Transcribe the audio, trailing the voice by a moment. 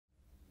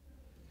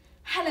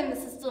Hello,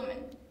 Mrs.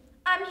 Stillman.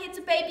 I'm here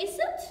to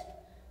babysit.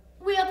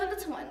 We are the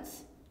little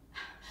ones.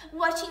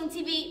 Watching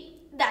TV,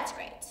 that's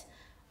great.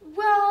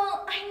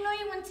 Well, I know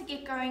you want to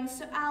get going,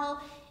 so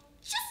I'll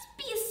just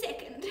be a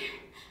second.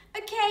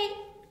 Okay,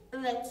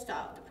 let's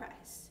start with the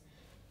price.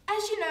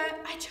 As you know,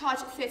 I charge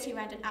 30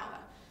 Rand an hour.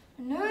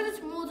 I know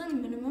that's more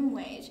than minimum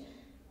wage,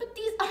 but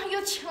these are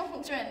your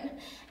children,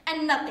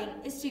 and nothing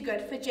is too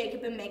good for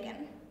Jacob and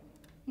Megan.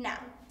 Now,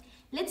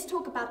 let's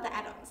talk about the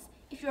add-ons.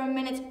 If you're a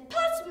minute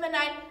past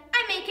midnight,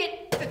 I make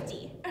it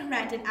 50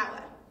 Rand an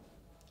hour.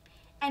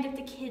 And if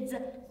the kids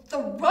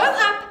throw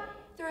up,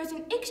 there is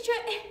an extra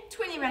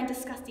 20 Rand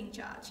disgusting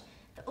charge.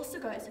 That also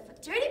goes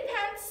for dirty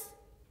pants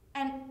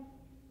and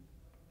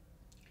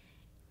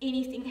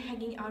anything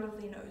hanging out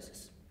of their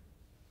noses.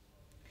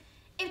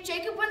 If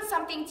Jacob wants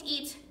something to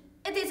eat,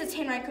 there's a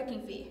 10 Rand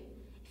cooking fee.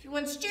 If he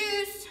wants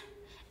juice,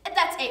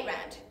 that's 8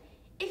 Rand.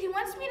 If he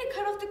wants me to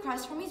cut off the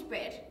crust from his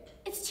bread,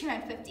 it's 2.50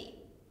 Rand,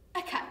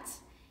 a cut.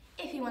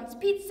 If he wants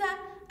pizza,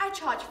 I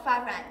charge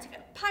 5 Rand to cut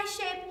a pie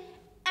shape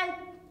and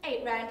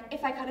 8 Rand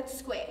if I cut it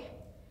square.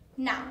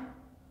 Now,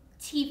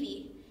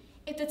 TV.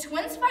 If the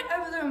twins fight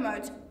over the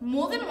remote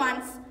more than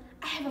once,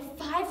 I have a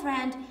 5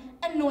 Rand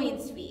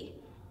annoyance fee.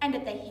 And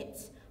if they hit,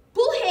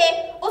 pull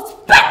hair, or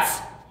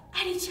spit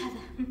at each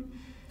other,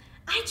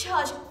 I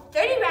charge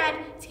 30 Rand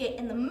to get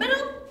in the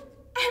middle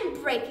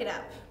and break it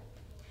up.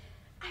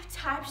 I've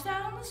typed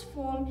that on this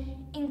form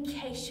in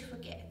case you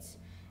forget.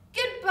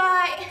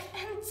 Goodbye,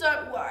 and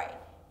don't worry,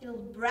 little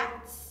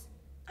brats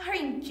are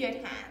in good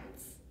hands.